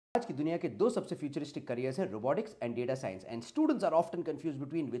आज की दुनिया के दो सबसे फ्यूचरिस्टिक करियर्स हैं robotics and data science and students are often confused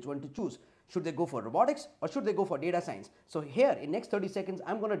between which one to choose. Should they go for robotics or should they go for data science? So here in next 30 seconds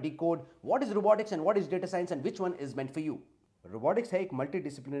I'm going to decode what is robotics and what is data science and which one is meant for you. Robotics है एक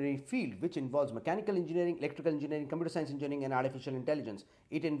multidisciplinary field which involves mechanical engineering, electrical engineering, computer science engineering and artificial intelligence.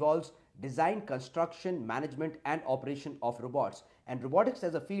 It involves design, construction, management and operation of robots. And robotics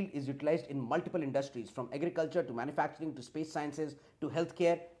as a field is utilized in multiple industries from agriculture to manufacturing to space sciences to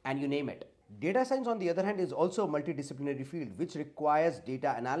healthcare and you name it. Data science, on the other hand, is also a multidisciplinary field which requires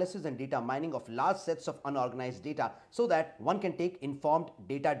data analysis and data mining of large sets of unorganized data so that one can take informed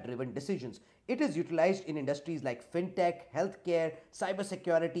data-driven decisions. It is utilized in industries like fintech, healthcare,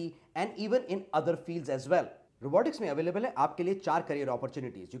 cybersecurity, and even in other fields as well. Robotics में available है आपके लिए 4 career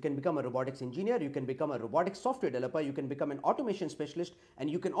opportunities. You can become a robotics engineer, you can become a robotics software developer, you can become an automation specialist and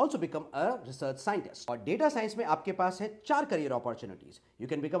you can also become a research scientist. और data science में आपके पास है 4 career opportunities. You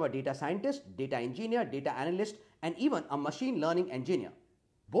can become a data scientist, data engineer, data analyst and even a machine learning engineer.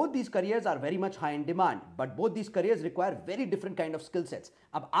 Both these careers are very much high in demand, but both these careers require very different kind of skill sets.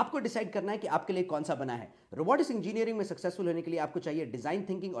 अब आपको decide करना है कि आपके लिए कौन सा बना है. रोबोटिक्स इंजीनियरिंग में सक्सेसफुल होने के लिए आपको चाहिए डिजाइन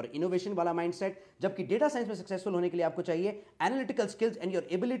थिंकिंग और इनोवेशन वाला माइंडसेट, जबकि डेटा साइंस में सक्सेसफुल होने के लिए आपको चाहिए analytical skills and your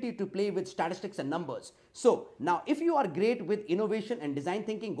ability to play with statistics and numbers. So now if you are great with innovation and design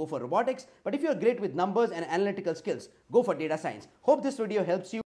thinking, go for robotics, but if you are great with numbers and analytical skills, go for data science. Hope this video helps you.